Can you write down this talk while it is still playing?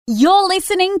You're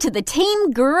listening to the Team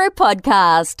Guru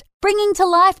Podcast, bringing to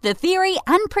life the theory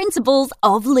and principles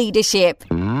of leadership.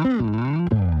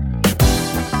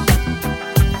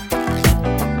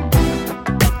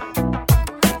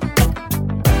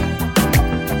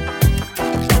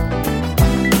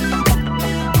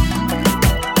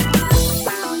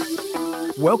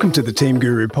 Welcome to the Team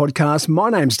Guru Podcast.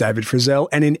 My name's David Frizzell,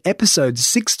 and in episode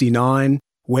 69,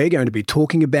 we're going to be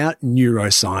talking about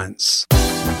neuroscience.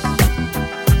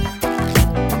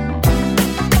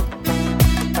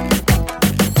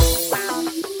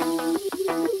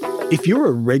 If you're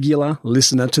a regular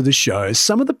listener to the show,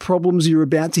 some of the problems you're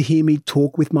about to hear me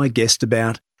talk with my guest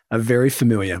about are very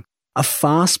familiar. A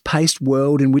fast-paced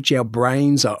world in which our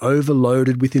brains are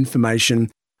overloaded with information,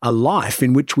 a life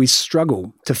in which we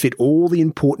struggle to fit all the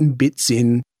important bits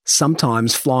in,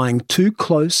 sometimes flying too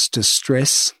close to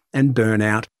stress and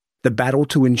burnout, the battle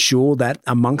to ensure that,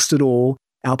 amongst it all,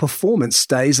 our performance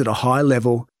stays at a high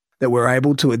level, that we're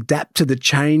able to adapt to the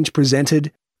change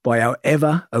presented by our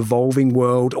ever-evolving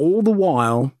world. All the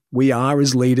while, we are,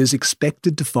 as leaders,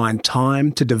 expected to find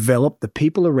time to develop the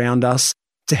people around us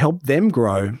to help them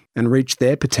grow and reach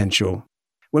their potential.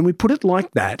 When we put it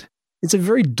like that, it's a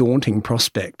very daunting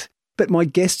prospect. But my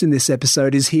guest in this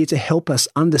episode is here to help us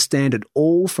understand it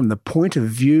all from the point of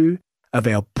view of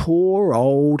our poor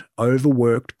old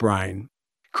overworked brain.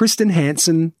 Kristen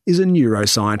Hanson is a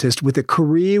neuroscientist with a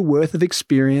career worth of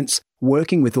experience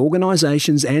working with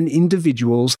organisations and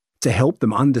individuals to help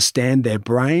them understand their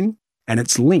brain and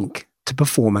its link to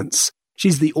performance.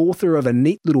 She's the author of a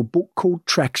neat little book called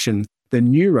Traction, The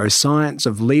Neuroscience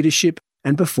of Leadership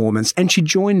and Performance, and she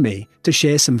joined me to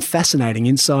share some fascinating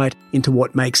insight into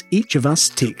what makes each of us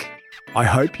tick. I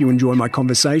hope you enjoy my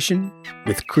conversation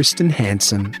with Kristen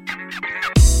Hanson.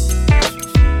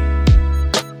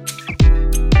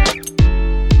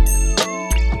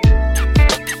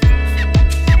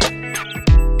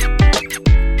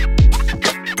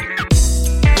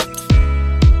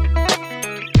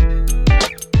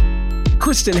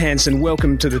 Kristen Hanson,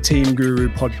 welcome to the Team Guru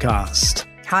Podcast.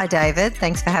 Hi, David.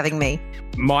 Thanks for having me.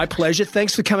 My pleasure.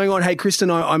 Thanks for coming on. Hey, Kristen,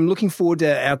 I'm looking forward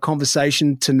to our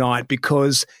conversation tonight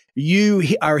because you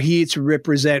are here to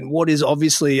represent what is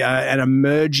obviously an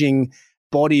emerging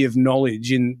body of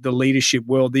knowledge in the leadership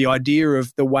world, the idea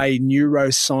of the way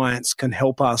neuroscience can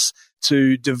help us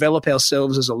to develop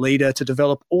ourselves as a leader, to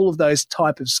develop all of those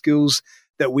type of skills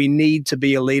that we need to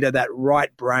be a leader, that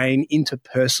right brain,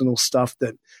 interpersonal stuff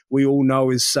that we all know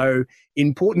is so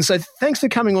important. So thanks for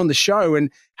coming on the show.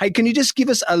 And hey, can you just give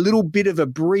us a little bit of a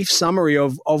brief summary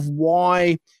of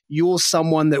why you're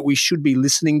someone that we should be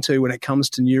listening to when it comes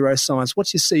to neuroscience?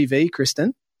 What's your CV,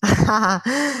 Kristen?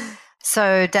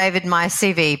 So, David, my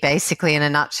CV basically in a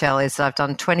nutshell is I've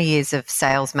done 20 years of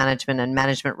sales management and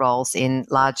management roles in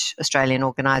large Australian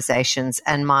organisations,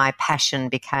 and my passion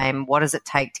became what does it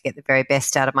take to get the very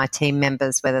best out of my team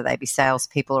members, whether they be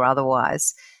salespeople or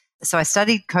otherwise. So I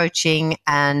studied coaching,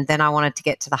 and then I wanted to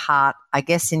get to the heart. I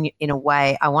guess in a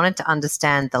way, I wanted to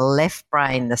understand the left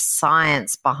brain, the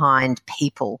science behind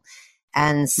people.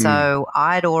 And so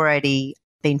I'd already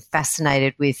been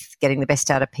fascinated with getting the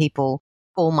best out of people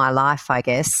all my life, I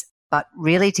guess. But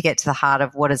really to get to the heart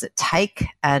of what does it take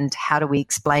and how do we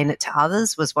explain it to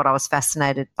others was what I was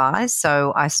fascinated by.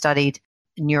 So I studied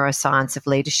neuroscience of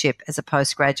leadership as a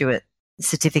postgraduate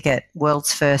certificate,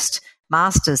 world's first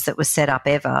master's that was set up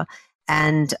ever,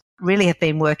 and really have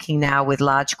been working now with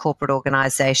large corporate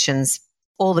organizations,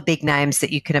 all the big names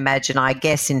that you can imagine, I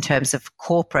guess, in terms of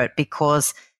corporate,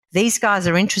 because these guys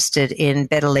are interested in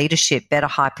better leadership, better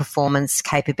high performance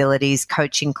capabilities,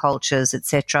 coaching cultures,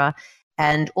 etc.,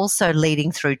 and also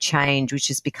leading through change, which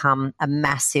has become a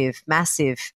massive,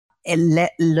 massive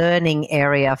learning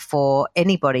area for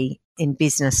anybody in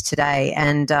business today.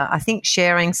 And I think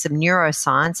sharing some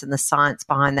neuroscience and the science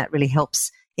behind that really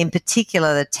helps, in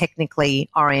particular, the technically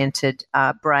oriented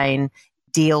brain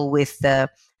deal with the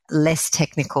less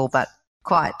technical but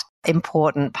quite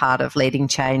important part of leading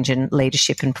change and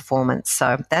leadership and performance.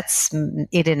 So that's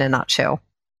it in a nutshell.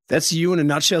 That's you in a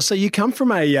nutshell. So you come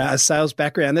from a sales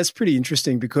background. That's pretty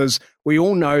interesting because we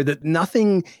all know that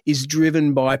nothing is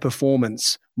driven by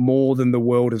performance more than the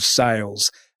world of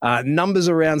sales. Numbers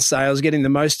around sales, getting the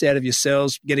most out of your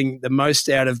sales, getting the most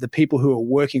out of the people who are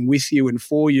working with you and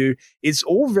for you. It's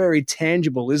all very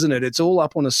tangible, isn't it? It's all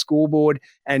up on a scoreboard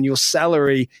and your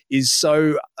salary is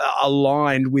so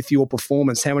aligned with your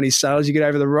performance, how many sales you get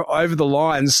over the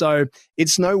line. So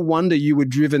it's no wonder you were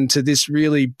driven to this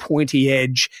really pointy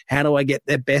edge. How do I get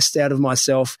the best out of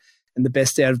myself and the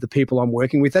best out of the people I'm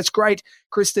working with? That's great,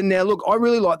 Kristen. Now, look, I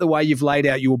really like the way you've laid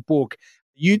out your book.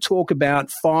 You talk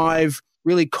about 5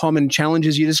 really common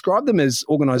challenges. You describe them as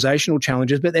organizational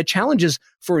challenges, but they're challenges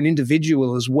for an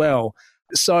individual as well.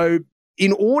 So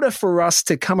in order for us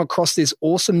to come across this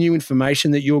awesome new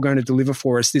information that you're going to deliver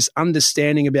for us, this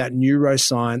understanding about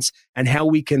neuroscience and how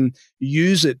we can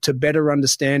use it to better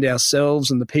understand ourselves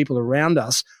and the people around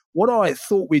us, what I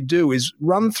thought we'd do is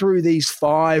run through these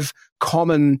 5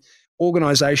 common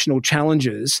organizational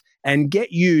challenges and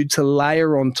get you to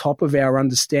layer on top of our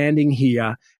understanding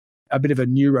here a bit of a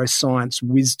neuroscience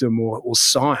wisdom or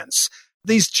science.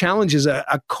 These challenges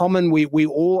are common. We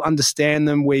all understand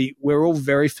them. We're all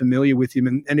very familiar with them.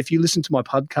 And if you listen to my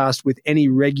podcast with any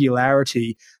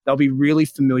regularity, they'll be really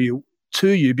familiar to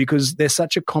you because they're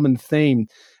such a common theme.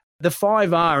 The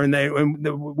 5 are,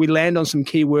 and we land on some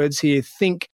key words here: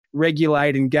 think,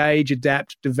 regulate, engage,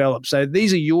 adapt, develop. So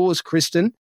these are yours,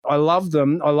 Kristen. I love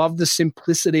them. I love the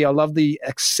simplicity. I love the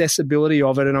accessibility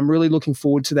of it. And I'm really looking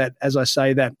forward to that, as I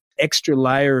say, that extra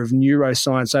layer of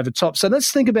neuroscience over top. So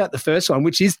let's think about the first one,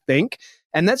 which is think.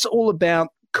 And that's all about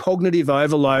cognitive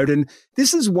overload. And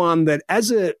this is one that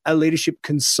as a leadership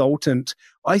consultant,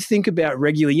 I think about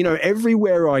regularly. You know,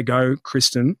 everywhere I go,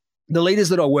 Kristen, the leaders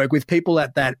that I work with, people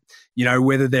at that, you know,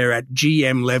 whether they're at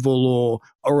GM level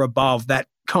or above, that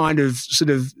kind of sort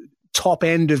of top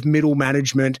end of middle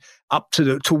management up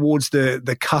to towards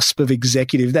the cusp of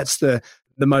executive. That's the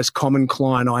most common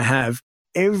client I have.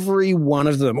 Every one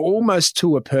of them, almost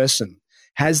to a person,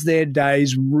 has their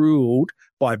days ruled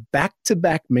by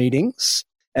back-to-back meetings,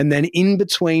 and then in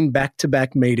between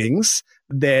back-to-back meetings,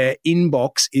 their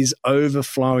inbox is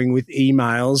overflowing with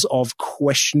emails of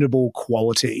questionable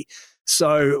quality.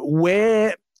 So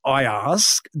where, I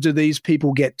ask, do these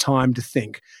people get time to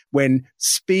think when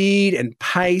speed and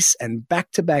pace and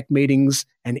back-to-back meetings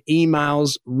and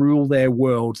emails rule their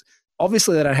world?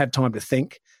 Obviously, they don't have time to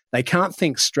think. They can't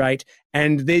think straight.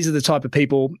 And these are the type of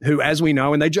people who, as we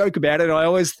know, and they joke about it, I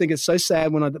always think it's so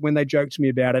sad when they joke to me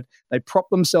about it, they prop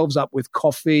themselves up with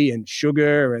coffee and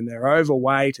sugar and they're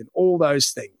overweight and all those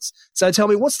things. So tell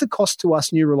me, what's the cost to us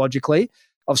neurologically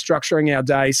of structuring our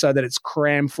day so that it's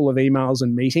crammed full of emails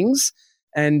and meetings?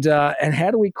 And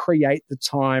how do we create the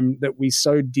time that we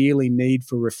so dearly need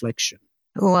for reflection?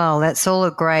 Well, that's all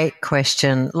a great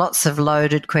question. Lots of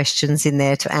loaded questions in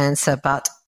there to answer, but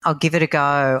I'll give it a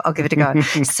go.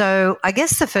 So I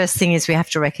guess the first thing is we have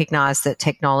to recognize that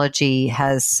technology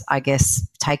has,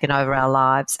 taken over our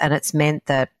lives, and it's meant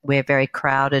that we're very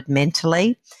crowded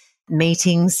mentally.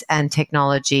 Meetings and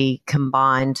technology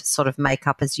combined sort of make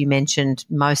up, as you mentioned,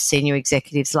 most senior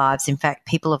executives' lives. In fact,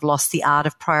 people have lost the art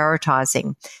of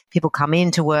prioritizing. People come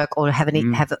into work or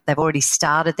they've already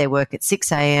started their work at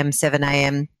 6 a.m., 7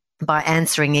 a.m. by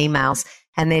answering emails.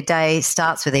 And their day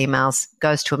starts with emails,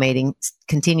 goes to a meeting,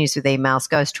 continues with emails,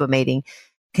 goes to a meeting,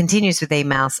 continues with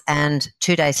emails, and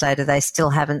 2 days later they still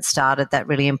haven't started that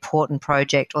really important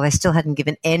project, or they still hadn't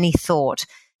given any thought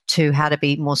to how to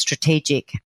be more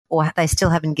strategic, or they still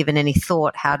haven't given any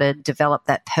thought how to develop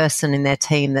that person in their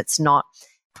team that's not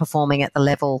performing at the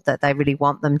level that they really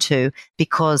want them to,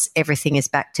 because everything is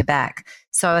back to back.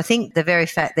 So I think the very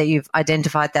fact that you've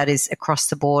identified that is across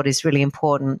the board is really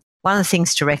important. One of the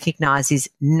things to recognize is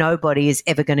nobody is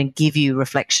ever going to give you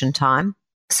reflection time.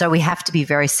 So we have to be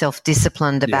very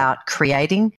self-disciplined about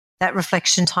creating that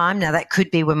reflection time. Now, that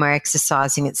could be when we're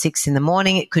exercising at 6 a.m.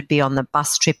 It could be on the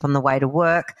bus trip on the way to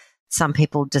work. Some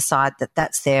people decide that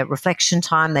that's their reflection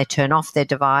time. They turn off their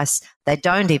device. They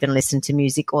don't even listen to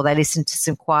music, or they listen to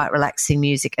some quiet, relaxing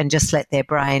music and just let their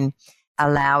brain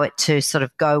allow it to sort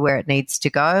of go where it needs to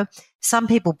go. Some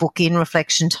people book in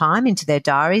reflection time into their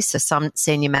diaries. So some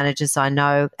senior managers I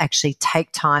know actually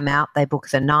take time out. They book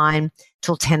the 9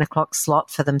 till 10 o'clock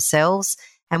slot for themselves.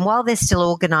 And while they're still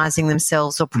organising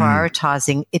themselves or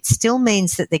prioritising, it still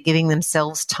means that they're giving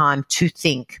themselves time to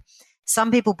think.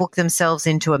 Some people book themselves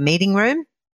into a meeting room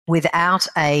without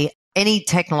any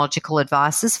technological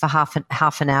advices for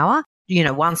half an hour,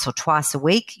 once or twice a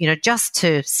week, just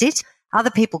to sit.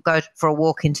 Other people go for a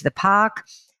walk into the park.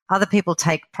 Other people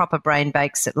take proper brain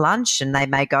breaks at lunch, and they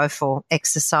may go for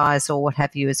exercise or what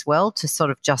have you as well, to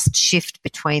sort of just shift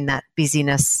between that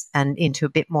busyness and into a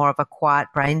bit more of a quiet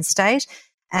brain state.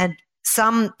 And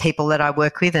some people that I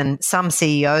work with and some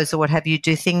CEOs or what have you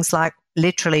do things like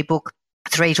literally book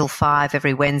 3 till 5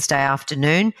 every Wednesday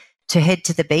afternoon to head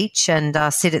to the beach and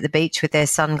sit at the beach with their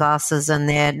sunglasses and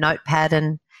their notepad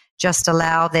and just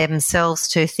allow themselves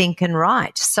to think and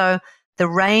write. So the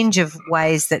range of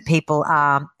ways that people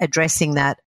are addressing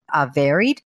that are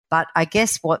varied, but I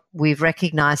guess what we've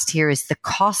recognized here is the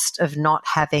cost of not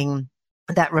having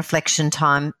that reflection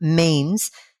time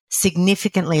means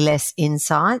significantly less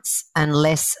insights and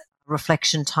less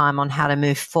reflection time on how to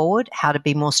move forward, how to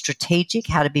be more strategic,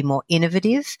 how to be more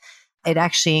innovative. It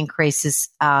actually increases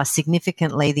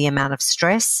significantly the amount of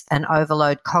stress and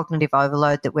overload, cognitive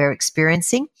overload that we're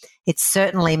experiencing. It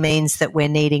certainly means that we're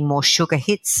needing more sugar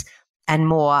hits, and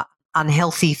more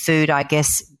unhealthy food, I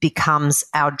guess, becomes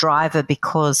our driver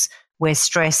because we're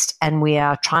stressed and we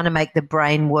are trying to make the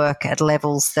brain work at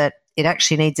levels that it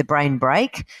actually needs a brain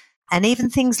break. And even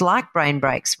things like brain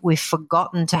breaks, we've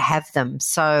forgotten to have them.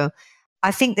 So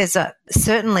I think there's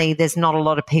not a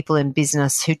lot of people in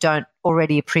business who don't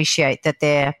already appreciate that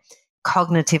they're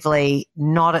cognitively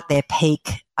not at their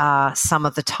peak some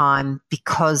of the time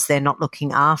because they're not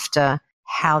looking after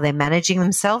how they're managing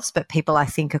themselves. But people, I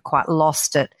think, are quite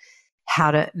lost at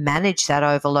how to manage that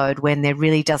overload when there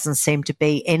really doesn't seem to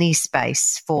be any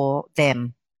space for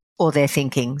them or their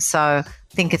thinking. So I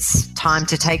think it's time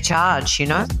to take charge, you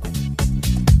know.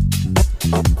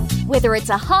 Whether it's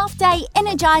a half-day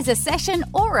Energizer session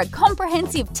or a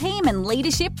comprehensive team and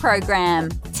leadership program,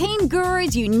 Team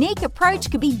Guru's unique approach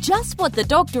could be just what the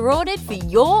doctor ordered for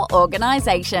your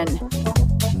organisation.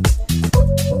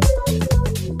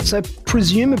 So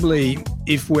presumably,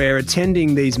 if we're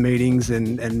attending these meetings,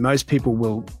 and most people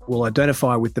will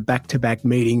identify with the back-to-back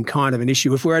meeting kind of an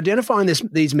issue, if we're identifying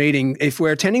if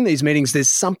we're attending these meetings, there's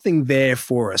something there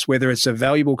for us, whether it's a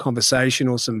valuable conversation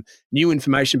or some new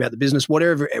information about the business,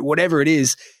 whatever it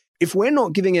is. If we're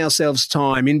not giving ourselves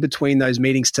time in between those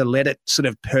meetings to let it sort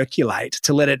of percolate,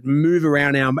 to let it move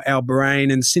around our brain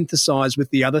and synthesize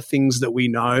with the other things that we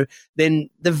know,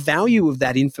 then the value of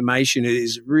that information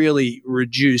is really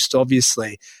reduced,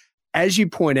 obviously. As you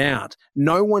point out,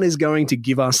 no one is going to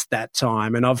give us that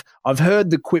time. And I've heard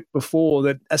the quip before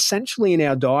that essentially in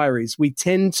our diaries, we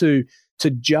tend to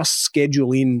just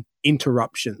schedule in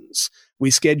interruptions. We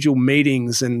schedule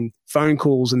meetings and phone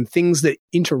calls and things that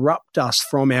interrupt us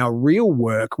from our real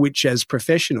work, which as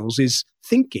professionals is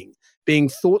thinking, being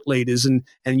thought leaders and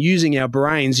using our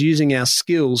brains, using our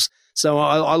skills. So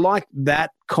I like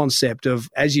that concept of,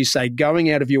 as you say,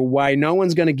 going out of your way. No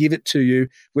one's going to give it to you.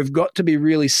 We've got to be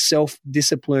really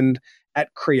self-disciplined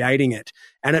at creating it.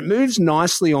 And it moves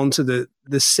nicely onto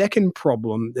the second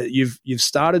problem that you've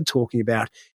started talking about.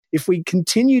 If we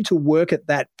continue to work at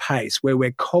that pace where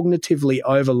we're cognitively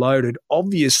overloaded,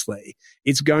 obviously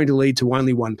it's going to lead to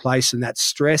only one place, and that's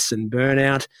stress and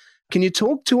burnout. Can you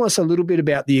talk to us a little bit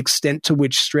about the extent to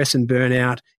which stress and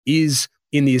burnout is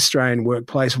in the Australian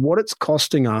workplace, what it's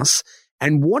costing us,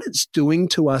 and what it's doing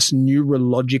to us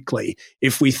neurologically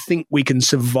if we think we can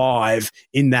survive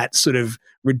in that sort of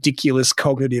ridiculous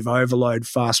cognitive overload,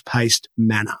 fast-paced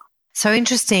manner? So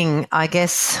interesting. I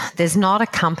guess there's not a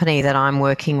company that I'm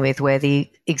working with where the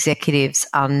executives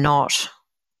are not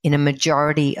in a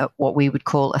majority of what we would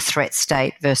call a threat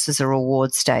state versus a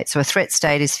reward state. So a threat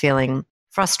state is feeling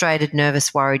frustrated,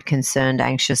 nervous, worried, concerned,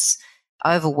 anxious,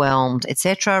 overwhelmed,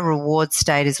 etc. Reward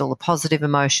state is all the positive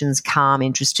emotions, calm,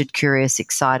 interested, curious,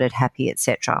 excited, happy,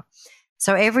 etc.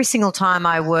 So every single time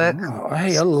I work... Oh,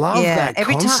 hey, I love that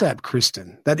concept,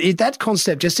 Kristen. That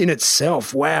concept just in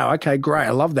itself, wow, okay, great.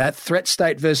 I love that. Threat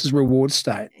state versus reward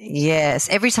state. Yes.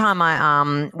 Every time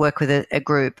I work with a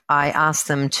group, I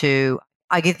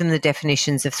give them the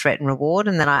definitions of threat and reward,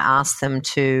 and then I ask them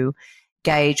to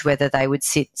gauge whether they would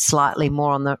sit slightly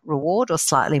more on the reward or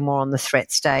slightly more on the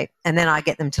threat state. And then I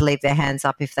get them to leave their hands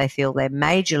up if they feel they're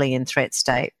majorly in threat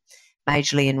state,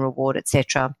 majorly in reward,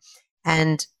 etc.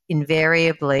 And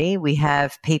invariably, we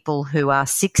have people who are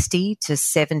 60 to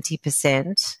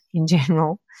 70% in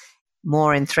general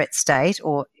more in threat state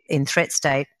and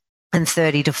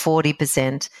 30 to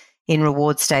 40% in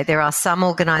reward state. There are some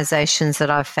organisations that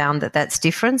I've found that that's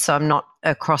different, so I'm not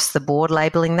across the board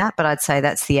labelling that, but I'd say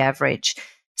that's the average.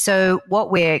 So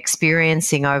what we're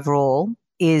experiencing overall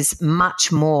is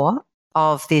much more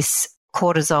of this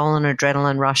cortisol and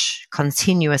adrenaline rush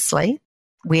continuously.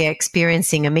 We are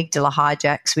experiencing amygdala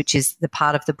hijacks, which is the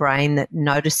part of the brain that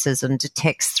notices and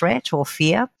detects threat or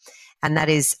fear. And that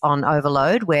is on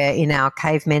overload, where in our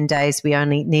cavemen days, we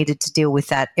only needed to deal with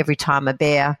that every time a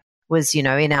bear was,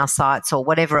 in our sights or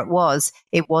whatever it was.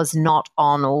 It was not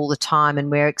on all the time.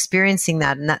 And we're experiencing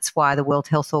that. And that's why the World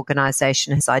Health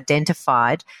Organization has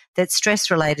identified that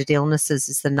stress-related illnesses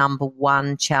is the number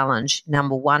one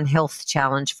health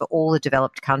challenge for all the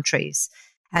developed countries.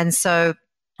 And so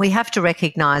we have to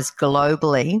recognize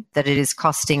globally that it is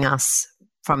costing us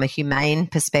from a humane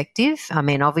perspective. I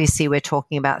mean, obviously we're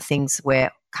talking about things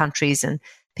where countries and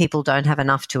people don't have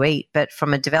enough to eat, but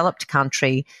from a developed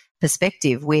country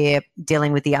perspective, we're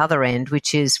dealing with the other end,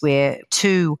 which is we're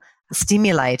too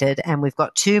stimulated and we've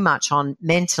got too much on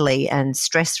mentally and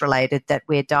stress related that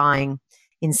we're dying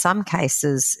in some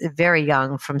cases, very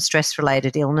young from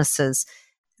stress-related illnesses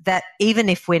that even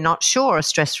if we're not sure are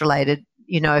stress-related,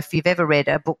 if you've ever read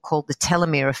a book called The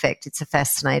Telomere Effect, it's a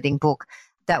fascinating book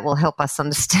that will help us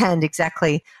understand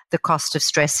exactly the cost of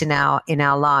stress in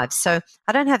our lives. So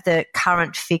I don't have the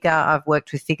current figure. I've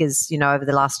worked with figures, over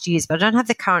the last years, but I don't have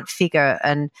the current figure.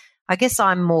 And I guess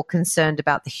I'm more concerned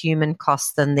about the human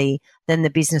cost than the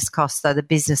business cost, though the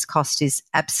business cost is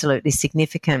absolutely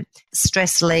significant.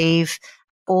 Stress leave,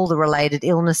 all the related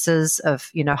illnesses of,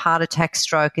 heart attack,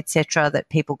 stroke, etc., that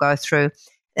people go through.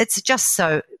 It's just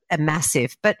so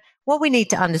massive. But what we need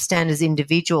to understand as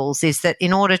individuals is that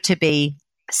in order to be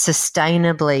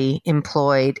sustainably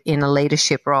employed in a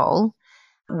leadership role,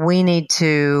 we need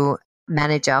to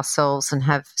manage ourselves and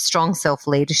have strong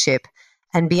self-leadership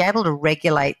and be able to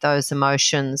regulate those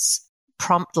emotions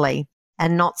promptly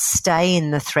and not stay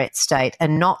in the threat state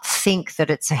and not think that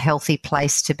it's a healthy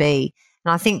place to be.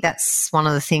 And I think that's one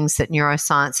of the things that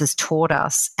neuroscience has taught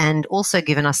us and also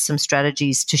given us some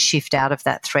strategies to shift out of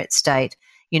that threat state,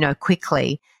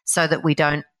 quickly so that we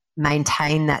don't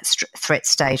maintain that threat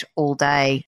state all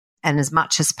day and as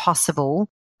much as possible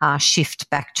shift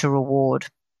back to reward.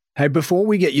 Hey, before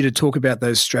we get you to talk about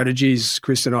those strategies,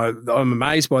 Kristen, I'm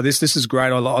amazed by this. This is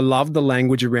great. I love the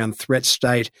language around threat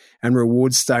state and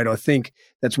reward state. I think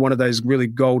that's one of those really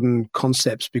golden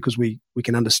concepts because we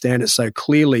can understand it so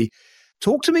clearly.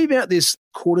 Talk to me about this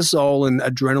cortisol and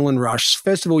adrenaline rush.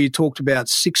 First of all, you talked about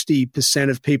 60%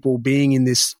 of people being in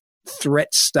this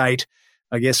threat state,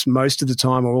 I guess most of the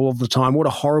time or all of the time. What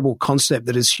a horrible concept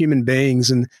that as human beings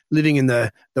and living in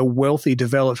the wealthy,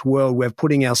 developed world, we're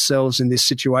putting ourselves in this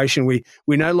situation. We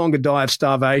no longer die of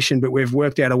starvation, but we've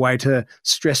worked out a way to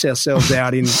stress ourselves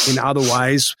out in other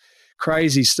ways.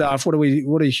 Crazy stuff. What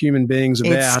are human beings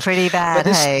about? It's pretty bad,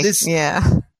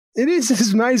 yeah. It is.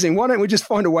 It's amazing. Why don't we just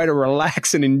find a way to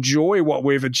relax and enjoy what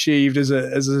we've achieved as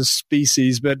a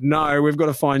species? But no, we've got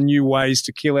to find new ways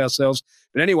to kill ourselves.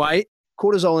 But anyway,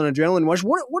 cortisol and adrenaline rush.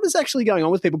 What is actually going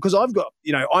on with people? Because I've got,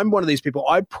 I'm one of these people.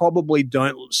 I probably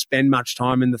don't spend much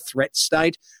time in the threat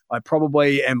state. I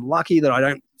probably am lucky that I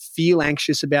don't feel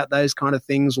anxious about those kind of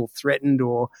things or threatened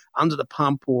or under the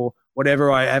pump or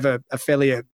whatever. I have a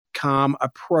fairly calm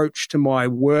approach to my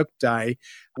work day,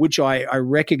 which I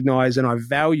recognize and I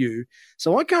value.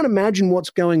 So I can't imagine what's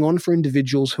going on for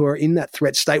individuals who are in that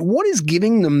threat state. What is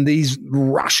giving them these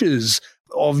rushes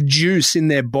of juice in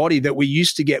their body that we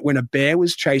used to get when a bear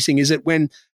was chasing? Is it when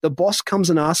the boss comes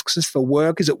and asks us for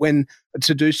work? Is it when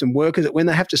to do some work? Is it when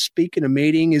they have to speak in a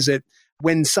meeting? Is it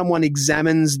when someone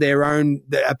examines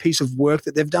a piece of work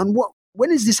that they've done?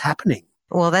 When is this happening?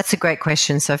 Well, that's a great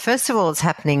question. So first of all, it's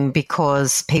happening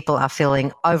because people are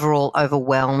feeling overall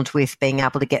overwhelmed with being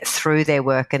able to get through their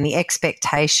work, and the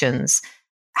expectations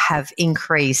have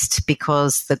increased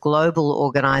because the global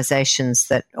organizations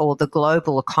or the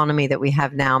global economy that we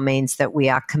have now means that we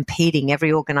are competing.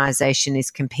 Every organization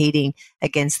is competing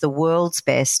against the world's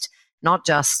best, not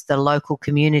just the local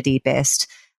community best.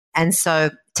 And so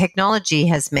technology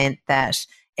has meant that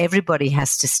everybody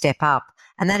has to step up.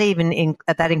 And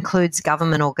that includes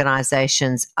government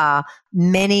organizations.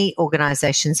 Many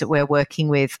organizations that we're working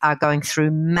with are going through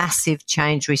massive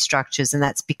change restructures, and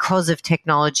that's because of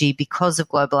technology, because of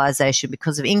globalization,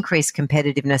 because of increased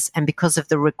competitiveness, and because of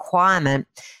the requirement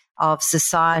of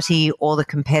society or the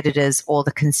competitors or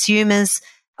the consumers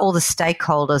or the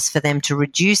stakeholders for them to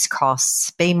reduce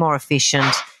costs, be more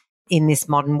efficient in this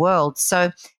modern world.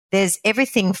 So there's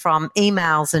everything from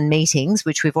emails and meetings,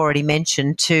 which we've already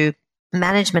mentioned, to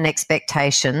management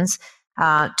expectations,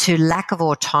 to lack of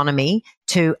autonomy,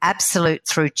 to absolute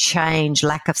through change,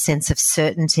 lack of sense of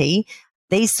certainty.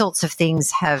 These sorts of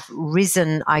things have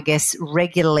risen, I guess,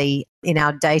 regularly in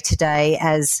our day-to-day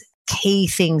as key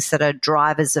things that are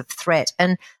drivers of threat.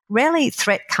 And really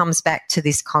threat comes back to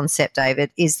this concept,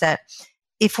 David, is that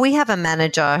if we have a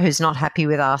manager who's not happy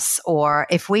with us, or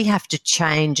if we have to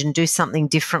change and do something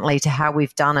differently to how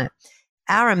we've done it,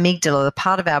 our amygdala, the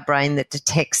part of our brain that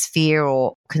detects fear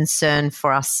or concern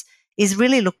for us, is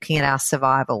really looking at our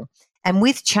survival. And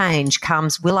with change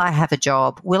comes, will I have a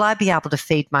job? Will I be able to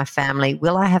feed my family?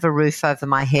 Will I have a roof over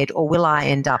my head? Or will I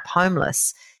end up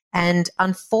homeless? And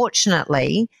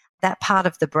unfortunately, that part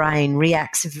of the brain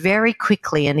reacts very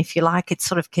quickly. And if you like, it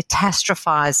sort of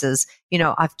catastrophizes,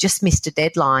 I've just missed a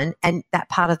deadline. And that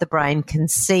part of the brain can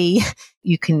see,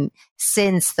 you can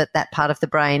sense that part of the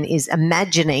brain is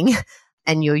imagining,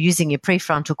 and you're using your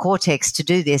prefrontal cortex to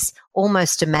do this,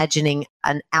 almost imagining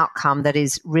an outcome that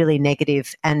is really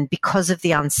negative. And because of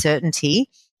the uncertainty,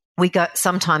 we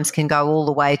sometimes can go all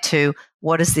the way to,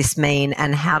 what does this mean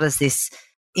and how does this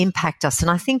impact us? And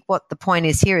I think what the point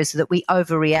is here is that we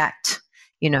overreact.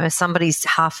 Somebody's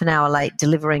half an hour late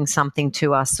delivering something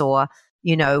to us, or,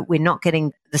 we're not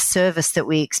getting the service that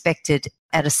we expected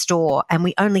at a store and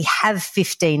we only have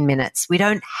 15 minutes. We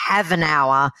don't have an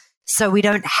hour, so we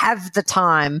don't have the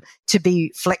time to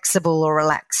be flexible or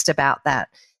relaxed about that.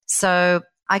 So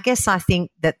I guess I think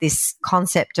that this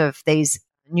concept of these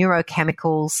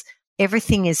neurochemicals,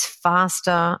 everything is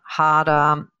faster,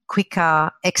 harder,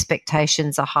 quicker,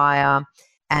 expectations are higher,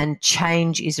 and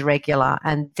change is regular.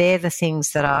 And they're the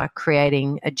things that are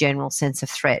creating a general sense of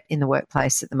threat in the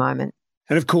workplace at the moment.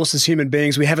 And of course, as human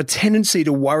beings, we have a tendency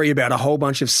to worry about a whole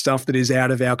bunch of stuff that is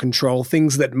out of our control,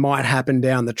 things that might happen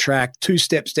down the track, 2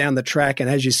 steps down the track. And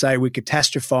as you say, we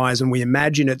catastrophize and we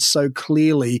imagine it so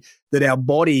clearly that our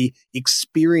body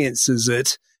experiences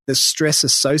it, the stress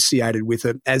associated with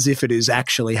it, as if it is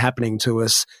actually happening to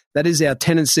us. That is our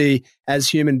tendency as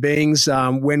human beings,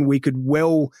 when we could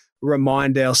well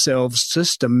remind ourselves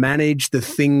just to manage the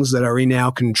things that are in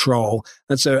our control.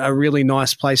 That's a really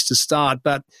nice place to start.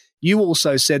 But you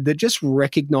also said that just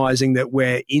recognizing that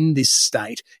we're in this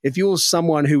state, if you're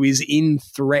someone who is in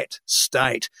threat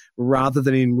state rather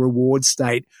than in reward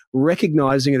state,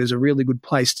 recognizing it is a really good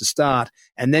place to start.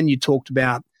 And then you talked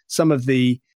about some of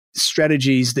the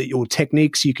strategies that your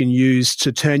techniques you can use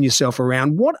to turn yourself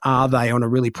around. What are they on a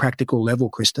really practical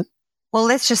level, Kristen? Well,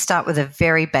 let's just start with a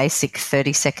very basic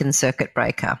 30-second circuit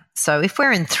breaker. So if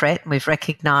we're in threat, we've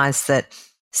recognized that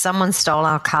someone stole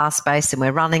our car space and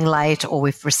we're running late, or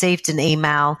we've received an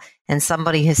email and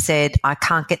somebody has said, I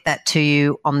can't get that to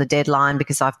you on the deadline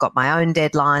because I've got my own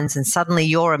deadlines, and suddenly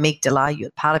your amygdala,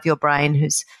 you're part of your brain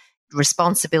whose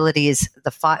responsibility is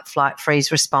the fight, flight,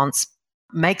 freeze response,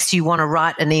 makes you want to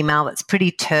write an email that's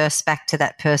pretty terse back to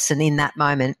that person in that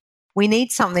moment. We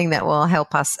need something that will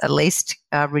help us at least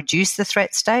reduce the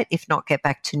threat state, if not get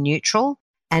back to neutral,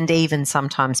 and even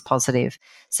sometimes positive.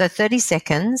 So 30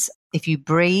 seconds, if you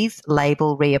breathe,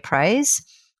 label, reappraise,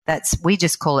 we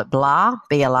just call it BLAR,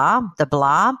 BLR, the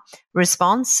BLAR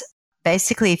response.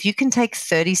 Basically, if you can take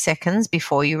 30 seconds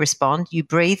before you respond, you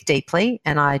breathe deeply,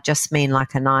 and I just mean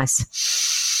like a nice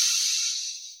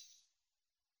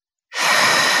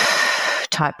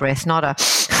type breath, not a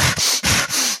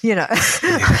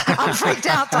I'm freaked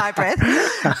out type breath.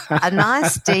 A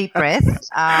nice deep breath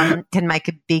can make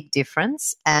a big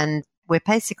difference, and we're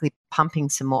basically pumping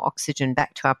some more oxygen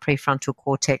back to our prefrontal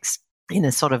cortex in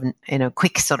a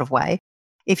quick sort of way.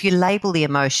 If you label the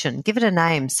emotion, give it a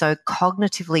name. So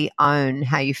cognitively own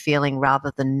how you're feeling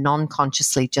rather than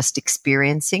non-consciously just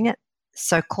experiencing it.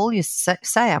 So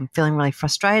say I'm feeling really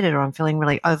frustrated, or I'm feeling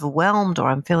really overwhelmed, or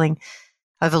I'm feeling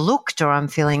overlooked, or I'm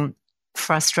feeling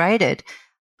frustrated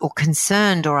or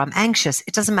concerned, or I'm anxious.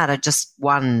 It doesn't matter, just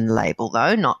one label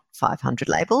though, not 500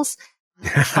 labels.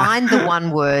 Find the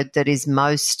one word that is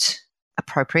most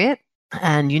appropriate,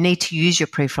 and you need to use your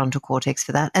prefrontal cortex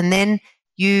for that. And then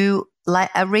you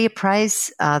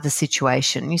reappraise the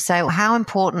situation. You say, well, how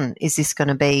important is this going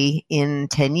to be in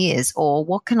 10 years? Or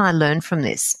what can I learn from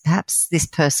this? Perhaps this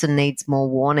person needs more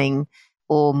warning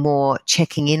or more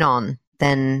checking in on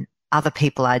than other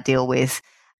people I deal with.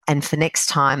 And for next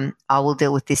time, I will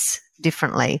deal with this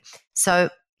differently. So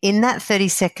in that 30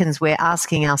 seconds, we're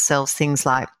asking ourselves things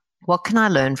like, what can I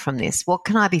learn from this? What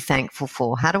can I be thankful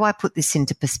for? How do I put this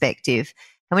into perspective?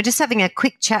 And we're just having a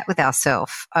quick chat with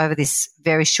ourselves over this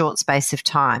very short space of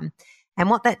time. And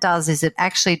what that does is it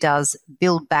actually does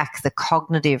build back the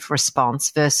cognitive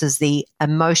response versus the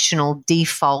emotional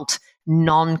default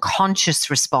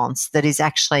non-conscious response that is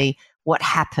actually what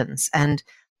happens. And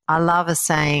I love a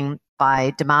saying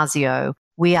by Damasio,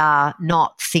 we are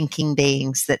not thinking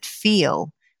beings that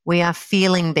feel. We are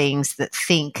feeling beings that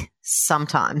think,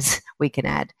 sometimes we can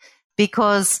add,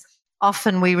 because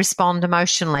often we respond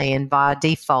emotionally and via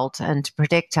default and to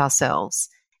protect ourselves.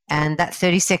 And that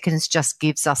 30 seconds just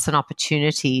gives us an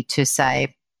opportunity to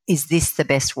say, is this the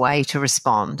best way to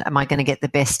respond? Am I going to get the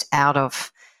best out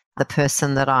of the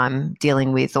person that I'm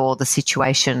dealing with or the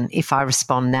situation if I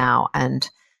respond now? And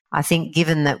I think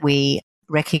given that we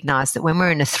recognize that when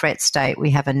we're in a threat state, we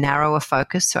have a narrower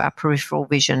focus, so our peripheral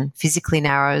vision physically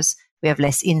narrows, we have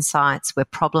less insights, we're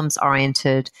problems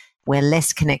oriented, we're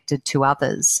less connected to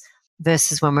others,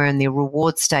 versus when we're in the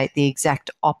reward state, the exact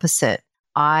opposite.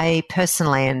 I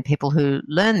personally, and people who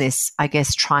learn this, I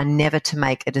guess, try never to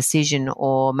make a decision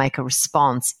or make a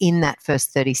response in that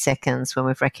first 30 seconds when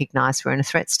we've recognized we're in a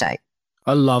threat state.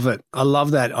 I love it. I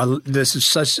love that. This is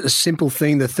such a simple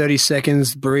thing, the 30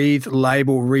 seconds, breathe,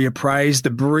 label, reappraise. The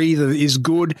breathe is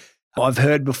good. I've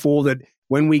heard before that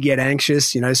when we get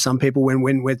anxious, some people,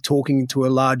 when we're talking to a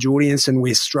large audience and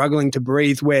we're struggling to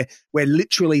breathe, we're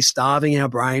literally starving our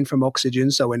brain from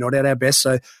oxygen, so we're not at our best.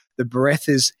 So The breath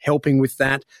is helping with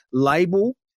that.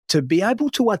 Label, to be able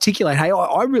to articulate, hey,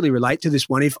 I really relate to this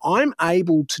one. If I'm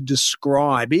able to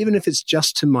describe, even if it's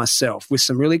just to myself, with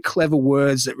some really clever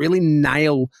words that really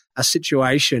nail a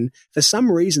situation, for some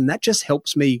reason, that just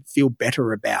helps me feel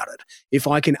better about it. If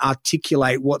I can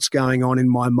articulate what's going on in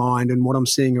my mind and what I'm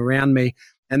seeing around me.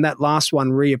 And that last one,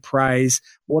 reappraise,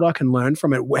 what I can learn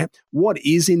from it. What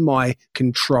is in my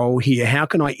control here? How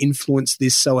can I influence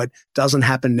this so it doesn't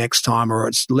happen next time, or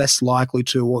it's less likely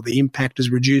to, or the impact is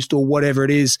reduced, or whatever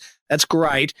it is? That's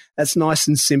great. That's nice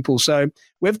and simple. So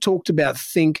we've talked about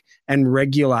think and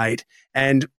regulate,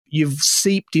 and you've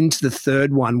seeped into the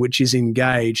third one, which is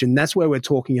engage. And that's where we're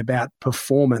talking about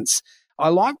performance. I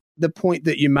like the point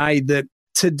that you made that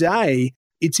today,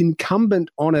 it's incumbent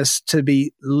on us to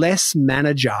be less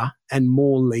manager and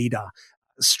more leader.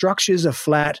 Structures are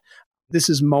flat. This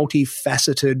is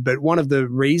multifaceted, but one of the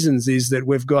reasons is that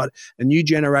we've got a new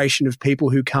generation of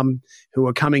people who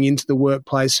are coming into the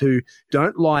workplace who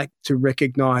don't like to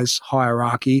recognize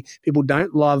hierarchy. People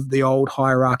don't love the old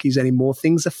hierarchies anymore.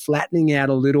 Things are flattening out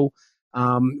a little.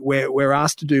 We're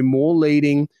asked to do more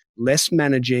leading, less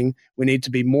managing. We need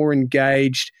to be more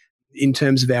engaged in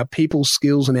terms of our people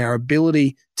skills and our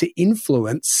ability to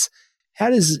influence. How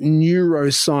does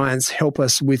neuroscience help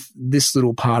us with this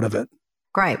little part of it?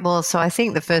 Great. Well, so I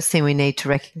think the first thing we need to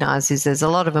recognize is there's a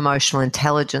lot of emotional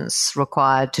intelligence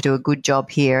required to do a good job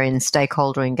here in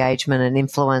stakeholder engagement and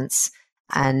influence,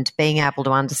 and being able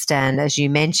to understand, as you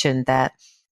mentioned, that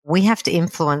we have to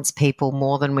influence people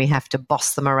more than we have to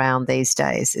boss them around these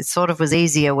days. It sort of was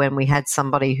easier when we had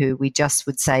somebody who we just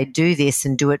would say, do this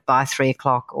and do it by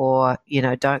 3:00, or,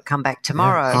 don't come back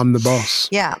tomorrow. Yeah, I'm the boss.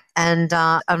 Yeah. And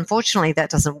unfortunately, that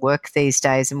doesn't work these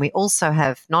days. And we also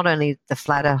have not only the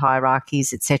flatter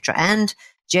hierarchies, etc., and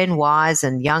Gen Ys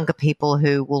and younger people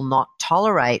who will not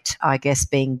tolerate, I guess,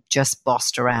 being just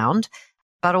bossed around.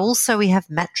 But also we have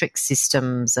matrix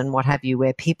systems and what have you,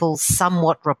 where people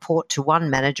somewhat report to one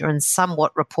manager and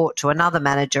somewhat report to another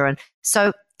manager. And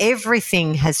so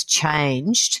everything has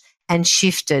changed and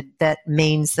shifted. That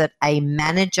means that a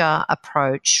manager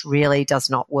approach really does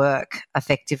not work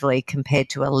effectively compared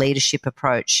to a leadership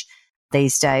approach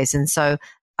these days. And so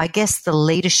I guess the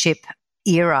leadership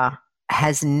era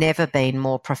has never been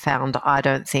more profound, I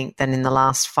don't think, than in the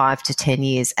last 5 to 10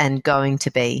 years, and going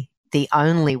to be the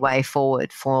only way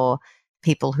forward for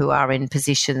people who are in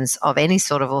positions of any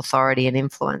sort of authority and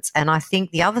influence. And I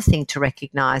think the other thing to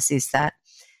recognize is that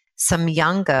some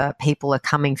younger people are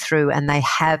coming through and they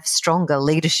have stronger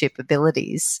leadership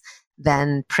abilities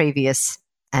than previous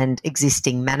and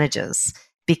existing managers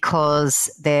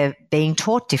because they're being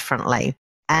taught differently.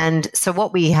 And so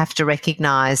what we have to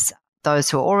recognize, those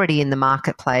who are already in the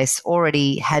marketplace,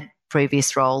 already had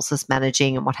previous roles as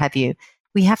managing and what have you,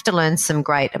 we have to learn some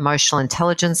great emotional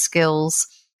intelligence skills,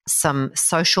 some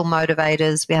social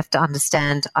motivators. We have to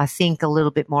understand, I think, a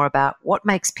little bit more about what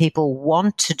makes people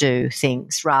want to do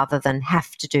things rather than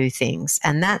have to do things.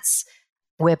 And that's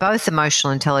where both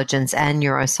emotional intelligence and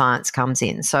neuroscience comes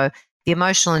in. So the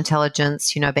emotional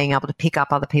intelligence, being able to pick up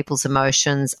other people's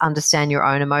emotions, understand your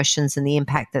own emotions and the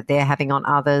impact that they're having on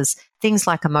others, things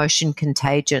like emotion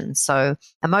contagion. So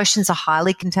emotions are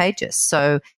highly contagious.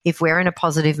 So if we're in a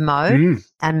positive mode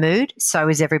and mood, so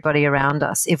is everybody around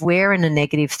us. If we're in a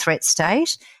negative threat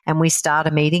state and we start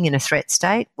a meeting in a threat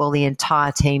state, well, the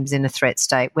entire team's in a threat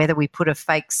state. Whether we put a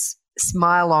fake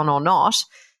smile on or not,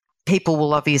 people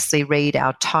will obviously read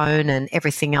our tone and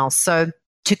everything else. So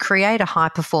to create a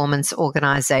high-performance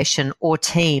organization or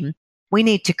team, we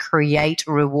need to create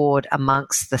reward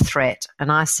amongst the threat.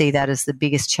 And I see that as the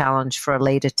biggest challenge for a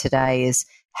leader today is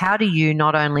how do you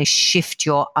not only shift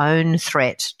your own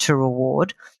threat to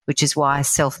reward, which is why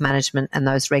self-management and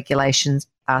those regulations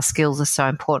skills are so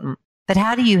important, but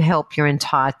how do you help your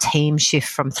entire team shift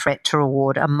from threat to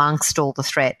reward amongst all the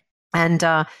threat? And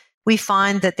we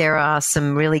find that there are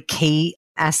some really key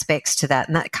aspects to that,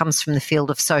 and that comes from the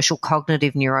field of social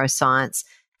cognitive neuroscience.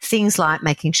 Things like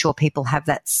making sure people have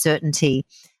that certainty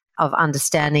of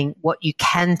understanding what you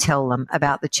can tell them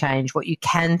about the change, what you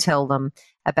can tell them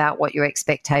about what your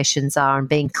expectations are, and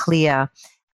being clear,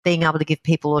 being able to give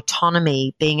people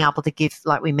autonomy, being able to give,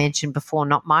 like we mentioned before,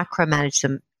 not micromanage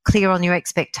them, clear on your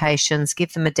expectations,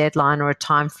 give them a deadline or a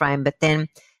time frame, but then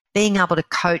being able to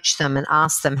coach them and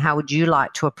ask them, how would you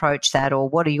like to approach that? Or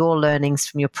what are your learnings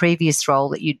from your previous role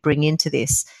that you'd bring into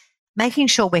this? Making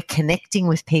sure we're connecting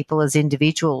with people as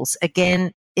individuals.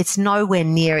 Again, it's nowhere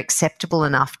near acceptable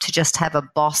enough to just have a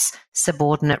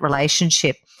boss-subordinate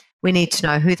relationship. We need to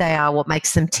know who they are, what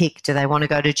makes them tick. Do they want to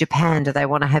go to Japan? Do they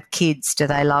want to have kids? Do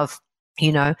they love,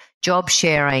 job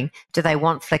sharing? Do they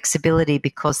want flexibility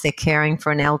because they're caring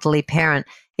for an elderly parent?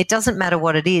 It doesn't matter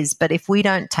what it is, but if we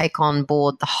don't take on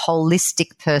board the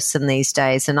holistic person these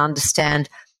days and understand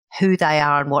who they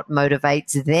are and what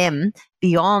motivates them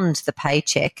beyond the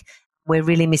paycheck, we're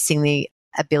really missing the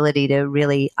ability to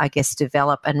really,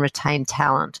 develop and retain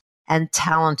talent. And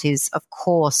talent is, of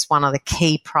course, one of the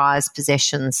key prized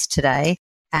possessions today.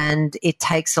 And it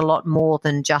takes a lot more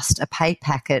than just a pay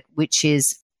packet, which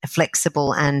is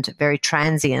flexible and very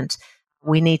transient.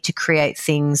 We need to create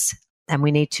things and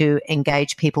we need to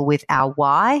engage people with our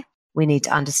why. We need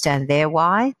to understand their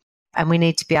why. And we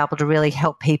need to be able to really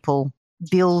help people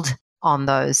build on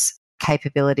those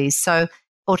capabilities. So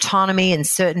autonomy and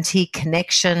certainty,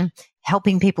 connection,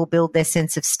 helping people build their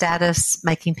sense of status,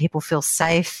 making people feel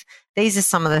safe. These are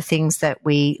some of the things that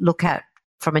we look at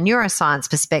from a neuroscience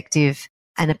perspective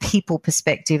and a people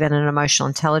perspective and an emotional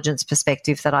intelligence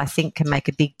perspective that I think can make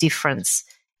a big difference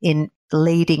in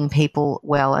leading people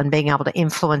well and being able to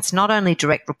influence not only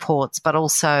direct reports, but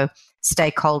also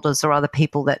stakeholders or other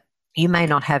people that you may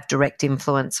not have direct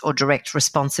influence or direct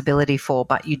responsibility for,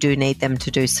 but you do need them to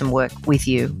do some work with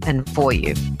you and for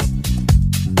you.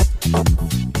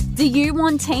 Do you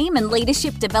want team and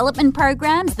leadership development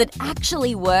programs that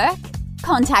actually work?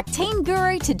 Contact Team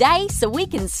Guru today so we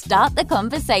can start the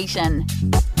conversation.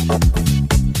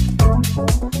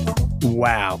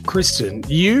 Wow, Kristen,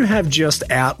 you have just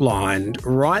outlined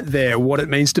right there what it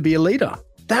means to be a leader.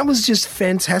 That was just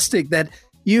fantastic that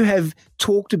you have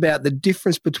talked about the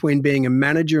difference between being a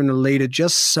manager and a leader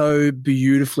just so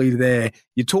beautifully there.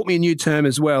 You taught me a new term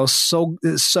as well,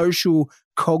 social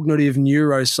cognitive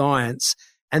neuroscience.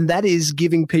 And that is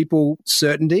giving people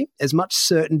certainty, as much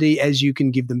certainty as you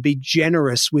can give them. Be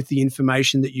generous with the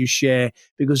information that you share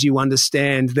because you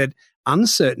understand that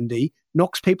uncertainty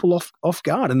knocks people off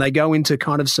guard and they go into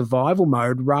kind of survival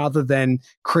mode rather than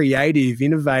creative,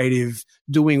 innovative,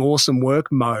 doing awesome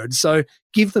work mode. So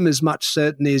give them as much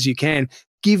certainty as you can.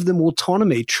 Give them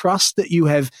autonomy. Trust that you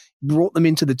have brought them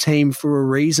into the team for a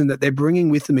reason, that they're bringing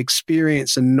with them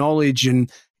experience and knowledge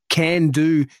and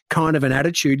can-do kind of an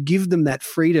attitude. Give them that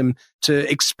freedom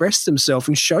to express themselves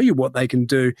and show you what they can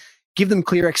do. Give them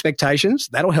clear expectations.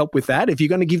 That'll help with that. If you're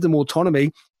going to give them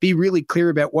autonomy, be really clear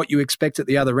about what you expect at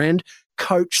the other end.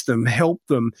 Coach them, help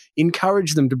them,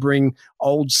 encourage them to bring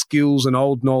old skills and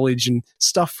old knowledge and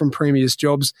stuff from previous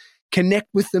jobs. Connect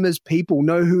with them as people,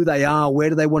 know who they are, where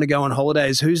do they want to go on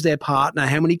holidays, who's their partner,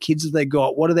 how many kids have they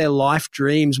got, what are their life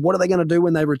dreams, what are they going to do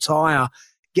when they retire.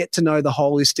 Get to know the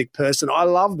holistic person. I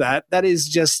love that. That is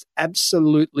just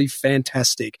absolutely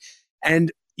fantastic. And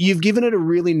you've given it a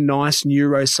really nice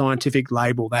neuroscientific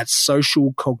label. That's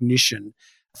social cognition.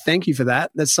 Thank you for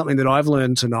that. That's something that I've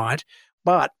learned tonight.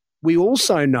 But we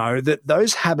also know that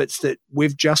those habits that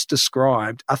we've just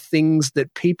described are things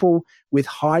that people with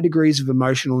high degrees of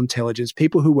emotional intelligence,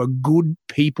 people who are good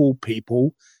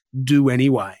people do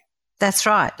anyway. That's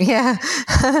right. Yeah,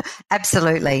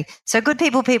 absolutely. So good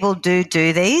people do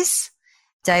these,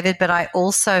 David, but I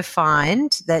also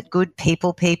find that good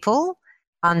people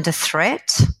under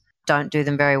threat don't do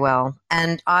them very well.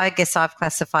 And I guess I've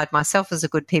classified myself as a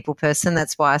good people person.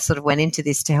 That's why I sort of went into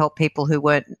this to help people who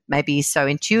weren't maybe so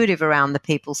intuitive around the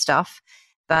people stuff.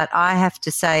 But I have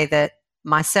to say that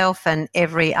myself and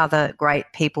every other great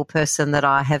people person that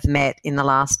I have met in the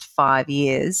last 5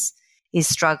 years is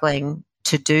struggling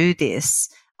to do this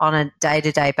on a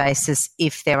day-to-day basis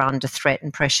if they're under threat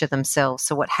and pressure themselves.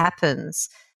 So what happens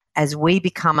as we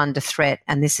become under threat,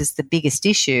 and this is the biggest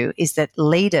issue, is that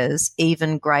leaders,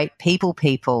 even great people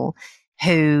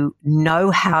who know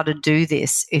how to do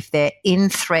this, if they're in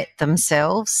threat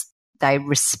themselves, they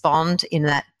respond in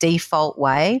that default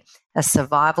way, a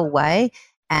survival way,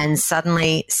 and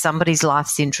suddenly somebody's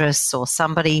life's interests or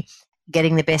somebody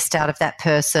getting the best out of that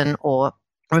person or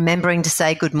remembering to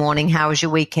say good morning, how was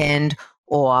your weekend,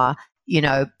 or,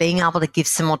 being able to give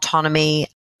some autonomy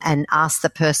and ask the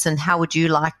person, how would you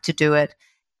like to do it?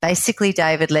 Basically,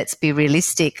 David, let's be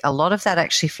realistic. A lot of that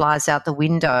actually flies out the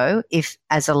window if,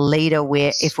 as a leader,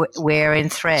 we're in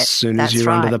threat. As soon as you're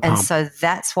under the pump. And so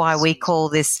that's why we call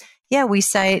this, we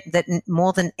say that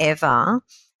more than ever,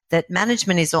 that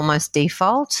management is almost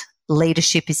default.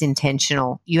 Leadership is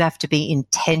intentional. You have to be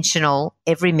intentional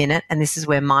every minute, and this is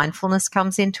where mindfulness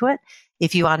comes into it.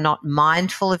 If you are not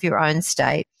mindful of your own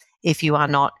state, if you are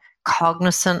not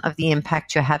cognizant of the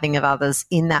impact you're having of others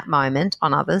in that moment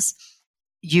on others,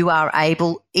 you are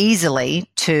able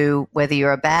easily to, whether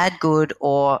you're a bad, good,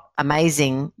 or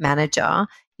amazing manager,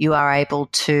 you are able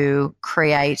to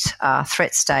create a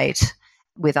threat state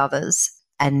with others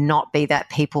and not be that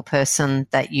people person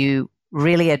that you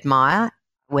really admire,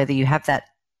 whether you have that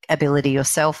ability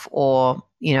yourself, or,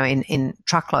 in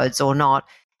truckloads or not,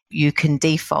 you can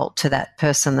default to that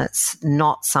person that's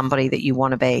not somebody that you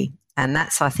want to be. And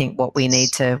that's, I think, what we need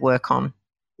to work on.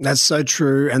 That's so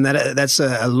true. And that's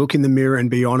a look in the mirror and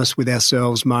be honest with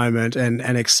ourselves moment and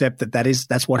accept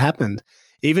that's what happened.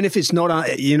 Even if it's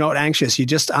not, you're not anxious, you're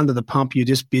just under the pump, you're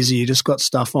just busy, you just got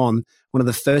stuff on. One of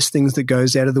the first things that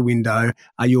goes out of the window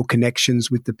are your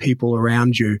connections with the people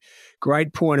around you.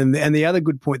 Great point. And the other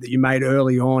good point that you made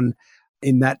early on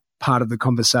in that part of the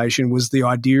conversation was the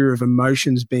idea of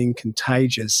emotions being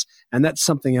contagious. And that's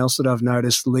something else that I've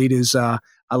noticed leaders are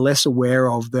less aware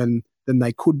of than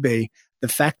they could be. The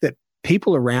fact that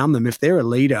people around them, if they're a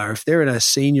leader, if they're in a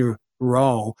senior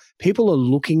role, people are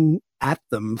looking at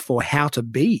them for how to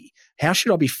be. How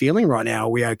should I be feeling right now?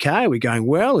 Are we okay? Are we going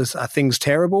well? Are things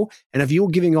terrible? And if you're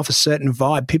giving off a certain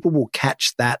vibe, people will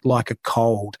catch that like a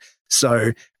cold.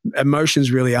 So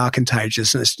emotions really are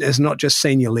contagious. And it's not just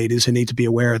senior leaders who need to be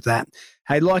aware of that.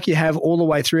 Hey, like you have all the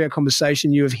way through our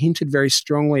conversation, you have hinted very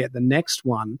strongly at the next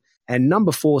one. And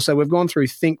number 4, so we've gone through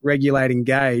think, regulate,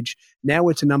 engage. Now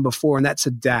we're to number 4, and that's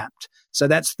adapt. So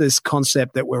that's this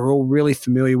concept that we're all really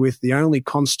familiar with. The only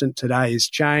constant today is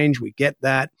change. We get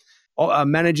that.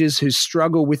 Managers who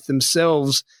struggle with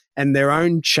themselves and their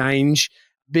own change,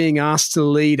 being asked to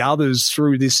lead others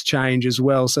through this change as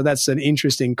well. So that's an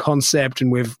interesting concept,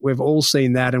 and we've all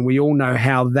seen that, and we all know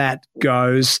how that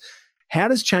goes. How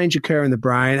does change occur in the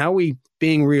brain? Are we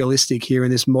being realistic here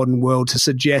in this modern world to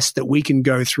suggest that we can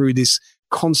go through this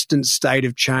constant state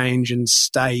of change and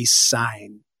stay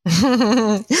sane?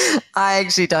 I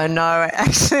actually don't know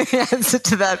the answer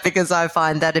to that, because I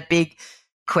find that a big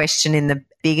question in the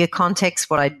bigger context.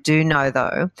 What I do know,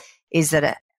 though, is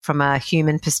that from a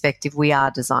human perspective, we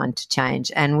are designed to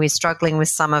change, and we're struggling with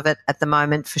some of it at the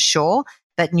moment for sure.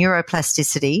 But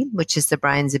neuroplasticity, which is the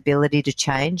brain's ability to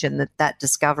change, and that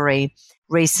discovery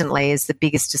recently is the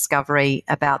biggest discovery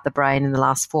about the brain in the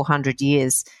last 400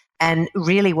 years. And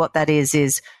really what that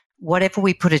is whatever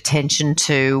we put attention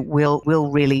to will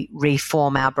really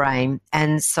reform our brain.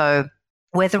 And so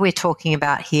whether we're talking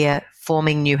about here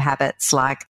forming new habits,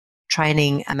 like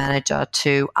training a manager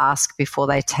to ask before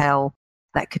they tell,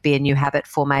 that could be a new habit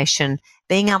formation,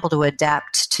 being able to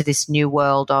adapt to this new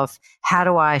world of how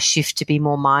do I shift to be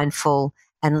more mindful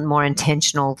and more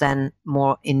intentional than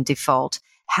more in default?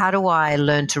 How do I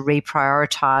learn to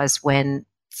reprioritize when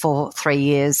for 3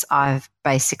 years I've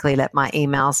basically let my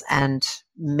emails and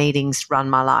meetings run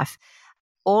my life?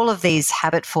 All of these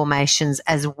habit formations,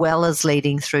 as well as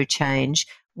leading through change,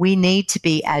 we need to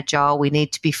be agile, we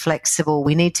need to be flexible,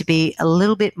 we need to be a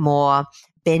little bit more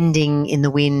bending in the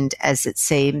wind, as it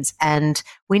seems, and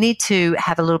we need to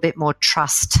have a little bit more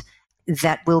trust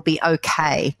that we'll be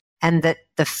okay, and that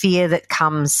the fear that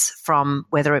comes from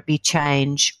whether it be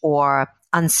change or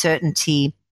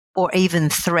uncertainty or even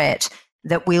threat,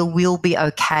 that we'll be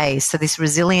okay. So this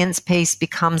resilience piece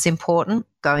becomes important.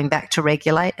 Going back to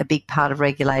regulate, a big part of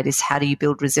regulate is how do you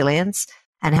build resilience,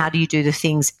 and how do you do the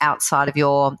things outside of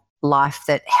your life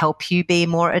that help you be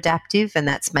more adaptive, and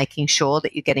that's making sure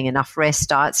that you're getting enough rest,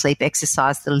 diet, sleep,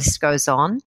 exercise, the list goes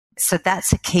on. So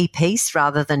that's a key piece,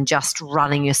 rather than just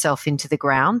running yourself into the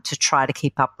ground to try to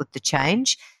keep up with the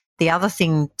change. The other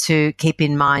thing to keep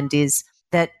in mind is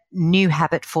that new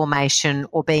habit formation,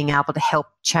 or being able to help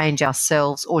change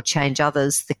ourselves or change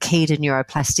others, the key to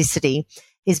neuroplasticity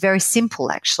is very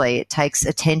simple, actually. It takes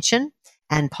attention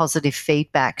and positive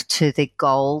feedback to the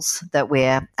goals that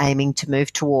we're aiming to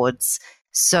move towards.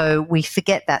 So we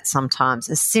forget that sometimes.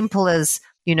 As simple as,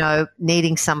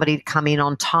 needing somebody to come in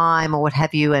on time or what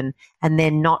have you, and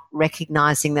then not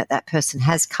recognizing that that person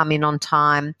has come in on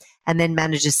time, and then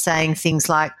managers saying things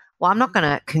like, well, I'm not going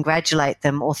to congratulate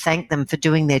them or thank them for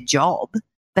doing their job.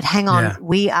 But hang on,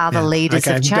 we are the leaders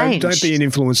of change. Don't be an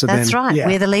influencer then. That's right. Yeah.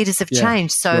 We're the leaders of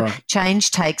change. So right.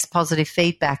 Change takes positive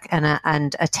feedback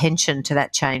and attention to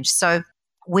that change. So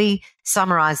we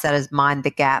summarize that as mind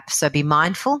the gap. So be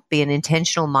mindful, be an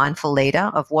intentional, mindful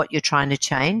leader of what you're trying to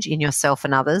change in yourself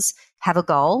and others. Have a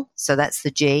goal. So that's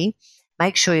the G.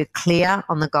 Make sure you're clear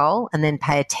on the goal, and then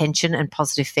pay attention and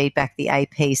positive feedback, the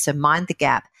AP. So mind the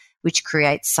gap, which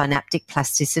creates synaptic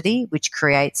plasticity, which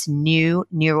creates new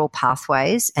neural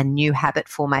pathways and new habit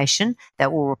formation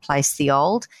that will replace the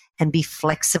old, and be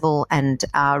flexible and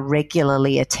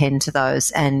regularly attend to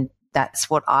those. And that's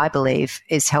what I believe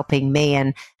is helping me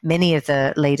and many of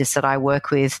the leaders that I work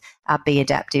with be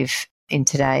adaptive in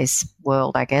today's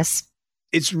world, I guess.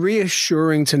 it's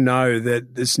reassuring to know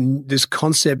that this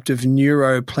concept of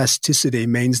neuroplasticity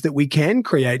means that we can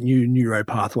create new neuro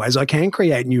pathways. I can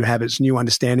create new habits, new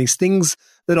understandings, things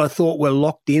that I thought were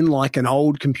locked in like an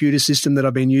old computer system that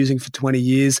I've been using for 20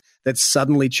 years that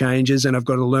suddenly changes and I've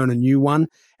got to learn a new one.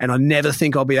 And I never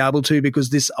think I'll be able to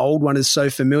because this old one is so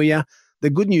familiar. The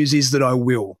good news is that I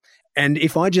will. And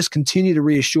if I just continue to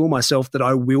reassure myself that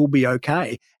I will be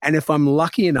okay, and if I'm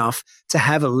lucky enough to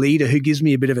have a leader who gives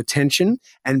me a bit of attention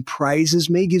and praises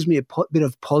me, gives me a bit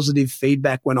of positive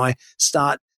feedback when I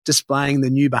start displaying the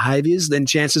new behaviors, then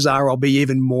chances are I'll be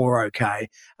even more okay.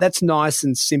 That's nice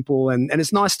and simple. And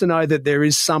it's nice to know that there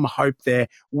is some hope there.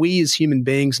 We as human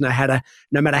beings know how to,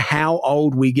 no matter how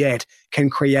old we get, can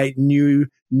create new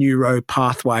neuro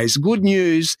pathways. Good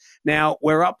news. Now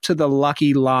we're up to the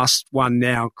lucky last one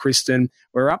now, Kristen.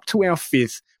 We're up to our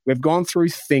 5th. We've gone through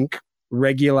think,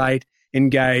 regulate,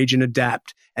 engage, and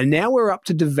adapt. And now we're up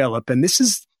to develop. And this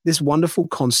is this wonderful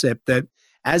concept that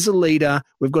as a leader,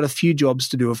 we've got a few jobs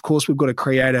to do. Of course, we've got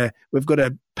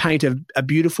to paint a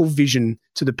beautiful vision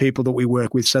to the people that we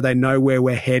work with so they know where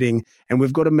we're heading. And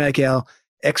we've got to make our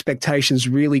expectations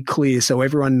really clear so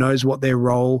everyone knows what their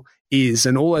role is,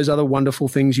 and all those other wonderful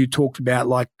things you talked about,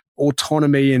 like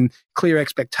autonomy and clear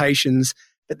expectations.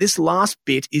 But this last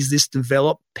bit is this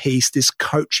develop piece, this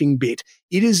coaching bit.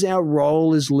 It is our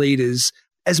role as leaders,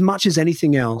 as much as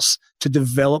anything else, to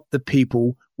develop the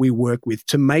people we work with,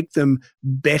 to make them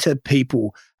better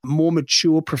people, more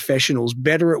mature professionals,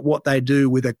 better at what they do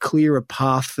with a clearer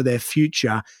path for their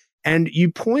future. And you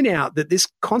point out that this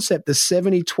concept, the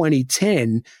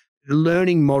 70-20-10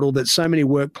 learning model that so many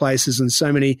workplaces and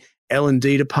so many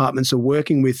L&D departments are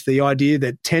working with, the idea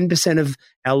that 10% of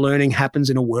our learning happens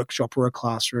in a workshop or a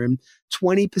classroom,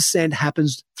 20%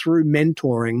 happens through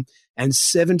mentoring, and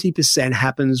 70%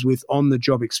 happens with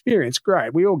on-the-job experience.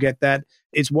 Great. We all get that.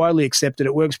 It's widely accepted.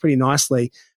 It works pretty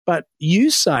nicely. But you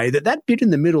say that bit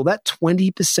in the middle, that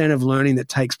 20% of learning that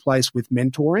takes place with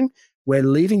mentoring, we're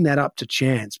leaving that up to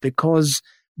chance because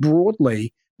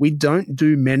broadly, we don't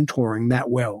do mentoring that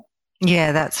well.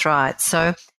 Yeah, that's right.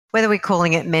 So whether we're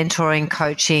calling it mentoring,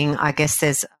 coaching, I guess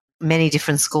there's many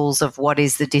different schools of what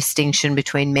is the distinction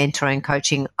between mentoring and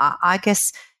coaching. I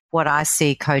guess what I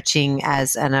see coaching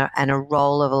as and a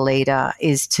role of a leader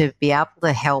is to be able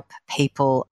to help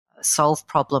people solve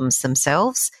problems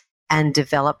themselves and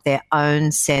develop their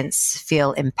own sense,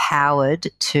 feel empowered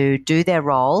to do their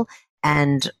role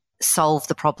and solve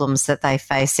the problems that they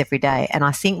face every day. And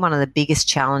I think one of the biggest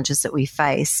challenges that we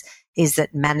face is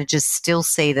that managers still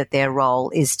see that their role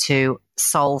is to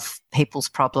solve people's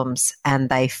problems and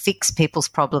they fix people's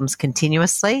problems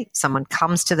continuously. Someone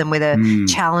comes to them with a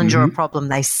challenge or a problem.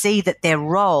 They see that their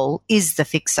role is the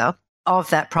fixer of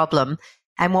that problem.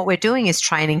 And what we're doing is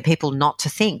training people not to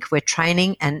think. We're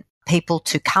training and people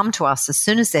to come to us as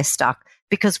soon as they're stuck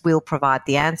because we'll provide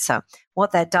the answer.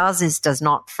 What that does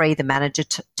not free the manager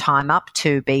time up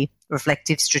to be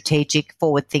reflective, strategic,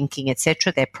 forward-thinking,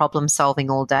 etc. They're problem-solving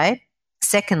all day.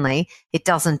 Secondly, it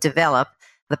doesn't develop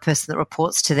the person that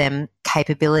reports to them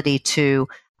capability to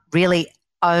really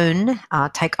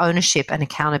take ownership and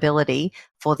accountability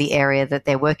for the area that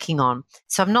they're working on.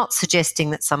 So I'm not suggesting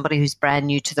that somebody who's brand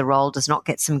new to the role does not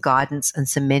get some guidance and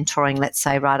some mentoring, let's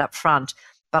say, right up front.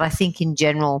 But I think in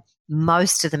general,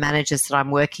 most of the managers that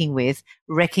I'm working with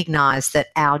recognize that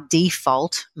our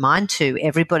default, mine too,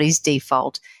 everybody's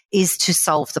default, is to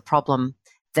solve the problem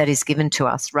that is given to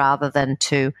us rather than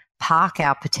to park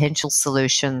our potential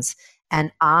solutions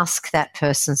and ask that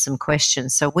person some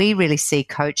questions. So we really see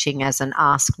coaching as an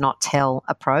ask, not tell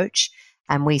approach.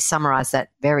 And we summarize that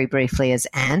very briefly as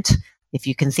ANT. If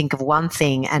you can think of one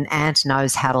thing, an ant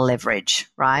knows how to leverage,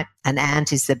 right? An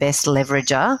ant is the best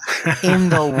leverager in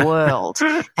the world.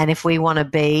 And if we want to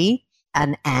be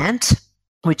an ant,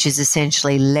 which is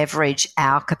essentially leverage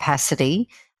our capacity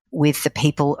with the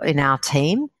people in our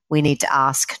team, we need to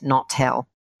ask, not tell.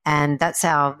 And that's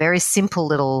our very simple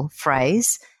little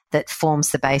phrase that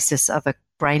forms the basis of a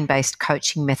brain-based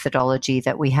coaching methodology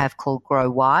that we have called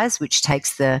Grow Wise, which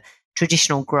takes the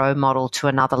traditional GROW model to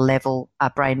another level, a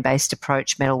brain-based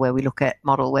approach model where we look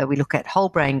at whole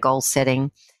brain goal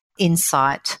setting,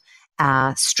 insight,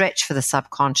 stretch for the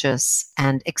subconscious,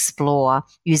 and explore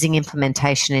using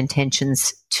implementation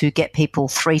intentions to get people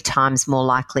 3 times more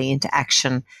likely into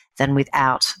action than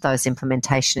without those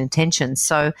implementation intentions.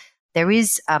 So there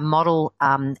is a model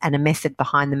and a method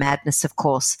behind the madness, of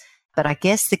course, but I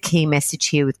guess the key message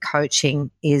here with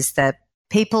coaching is that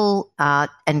people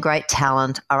and great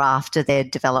talent are after their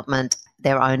development,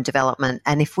 their own development.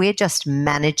 And if we're just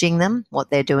managing them, what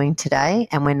they're doing today,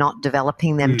 and we're not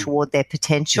developing them toward their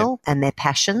potential and their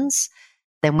passions,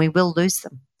 then we will lose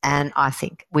them. And I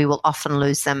think we will often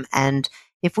lose them. And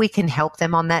if we can help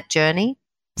them on that journey,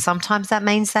 sometimes that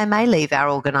means they may leave our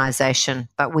organisation,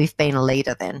 but we've been a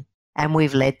leader then and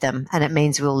we've led them, and it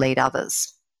means we'll lead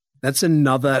others. That's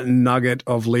another nugget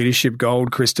of leadership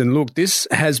gold, Kristen. Look, this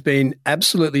has been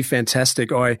absolutely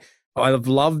fantastic. I've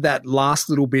loved that last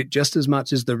little bit just as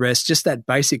much as the rest, just that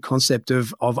basic concept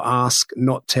of ask,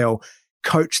 not tell.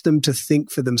 Coach them to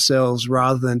think for themselves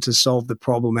rather than to solve the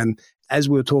problem. And as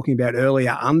we were talking about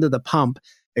earlier, under the pump,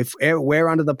 if we're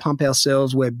under the pump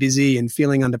ourselves, we're busy and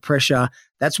feeling under pressure,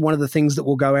 that's one of the things that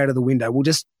will go out of the window. We'll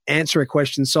just answer a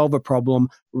question, solve a problem,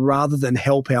 rather than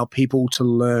help our people to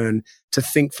learn, to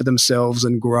think for themselves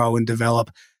and grow and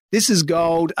develop. This is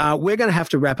gold. We're going to have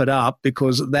to wrap it up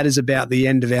because that is about the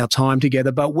end of our time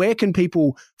together. But where can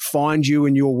people find you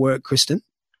and your work, Kristen?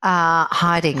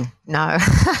 Hiding. No.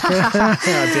 I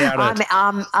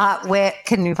doubt it. Where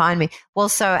can you find me? Well,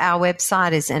 so our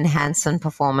website is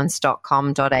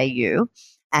enhansonperformance.com.au,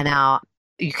 and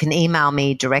you can email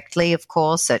me directly, of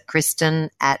course, at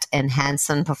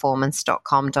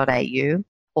kristen@enhansonperformance.com.au,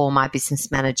 or my business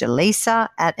manager,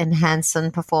 Lisa, at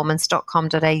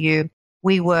enhansonperformance.com.au.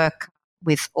 We work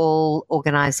with all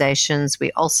organizations.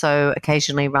 We also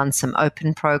occasionally run some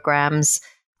open programs.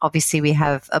 Obviously, we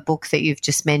have a book that you've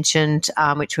just mentioned,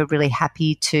 which we're really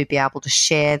happy to be able to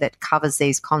share, that covers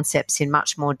these concepts in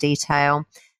much more detail.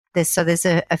 There's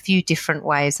a few different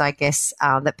ways, I guess,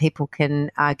 that people can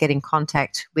get in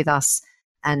contact with us,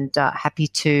 and happy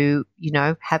to,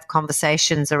 have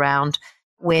conversations around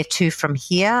where to from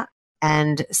here.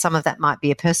 And some of that might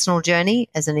be a personal journey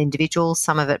as an individual.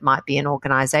 Some of it might be an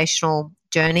organizational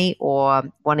journey, or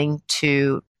wanting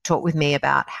to talk with me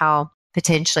about how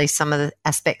potentially some of the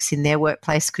aspects in their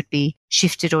workplace could be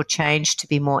shifted or changed to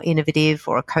be more innovative,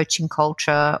 or a coaching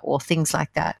culture or things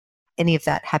like that. Any of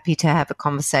that, happy to have a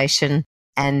conversation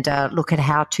and look at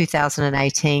how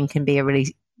 2018 can be a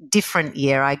really different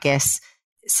year, I guess,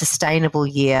 sustainable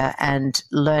year, and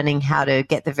learning how to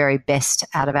get the very best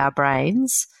out of our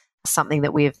brains, something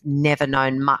that we've never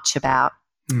known much about,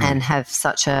 and have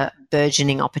such a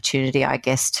burgeoning opportunity, I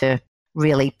guess, to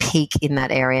really peak in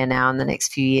that area now in the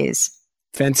next few years.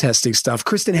 Fantastic stuff.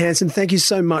 Kristen Hanson, thank you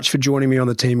so much for joining me on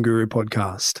the Team Guru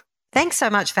podcast. Thanks so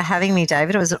much for having me,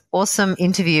 David. It was an awesome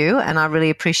interview, and I really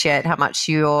appreciate how much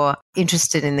you're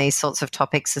interested in these sorts of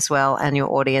topics as well, and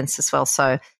your audience as well.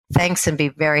 So thanks, and be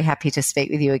very happy to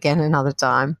speak with you again another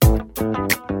time.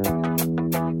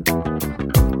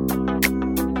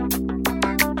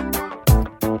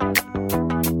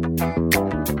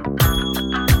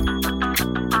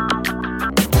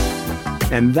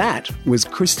 And that was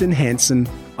Kristen Hanson.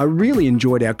 I really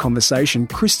enjoyed our conversation.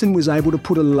 Kristen was able to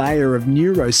put a layer of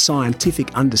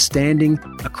neuroscientific understanding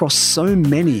across so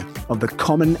many of the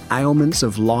common ailments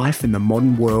of life in the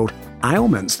modern world,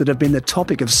 ailments that have been the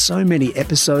topic of so many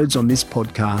episodes on this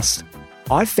podcast.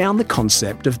 I found the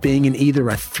concept of being in either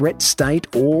a threat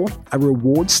state or a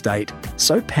reward state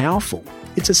so powerful.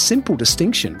 It's a simple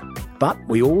distinction, but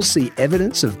we all see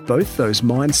evidence of both those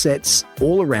mindsets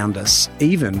all around us,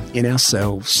 even in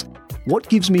ourselves. What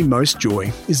gives me most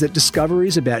joy is that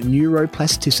discoveries about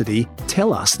neuroplasticity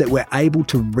tell us that we're able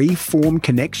to reform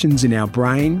connections in our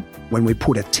brain when we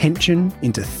put attention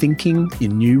into thinking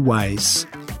in new ways.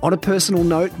 On a personal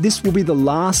note, this will be the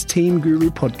last Team Guru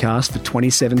podcast for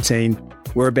 2017.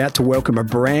 We're about to welcome a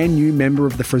brand new member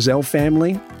of the Frizzell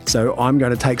family, so I'm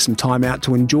going to take some time out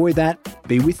to enjoy that,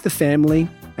 be with the family,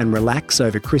 and relax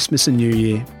over Christmas and New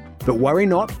Year. But worry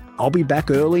not, I'll be back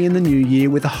early in the new year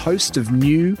with a host of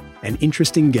new and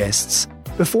interesting guests.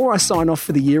 Before I sign off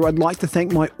for the year, I'd like to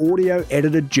thank my audio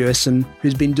editor, Jerson,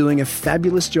 who's been doing a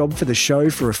fabulous job for the show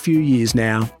for a few years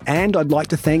now. And I'd like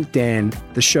to thank Dan,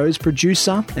 the show's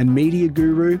producer and media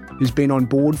guru, who's been on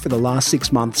board for the last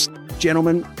 6 months.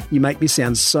 Gentlemen, you make me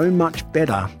sound so much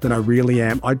better than I really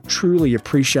am. I truly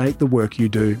appreciate the work you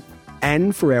do.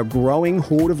 And for our growing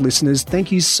horde of listeners,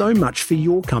 thank you so much for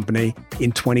your company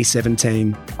in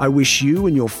 2017. I wish you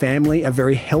and your family a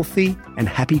very healthy and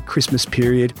happy Christmas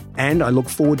period, and I look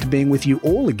forward to being with you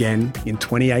all again in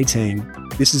 2018.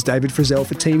 This is David Frizzell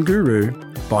for Team Guru.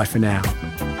 Bye for now.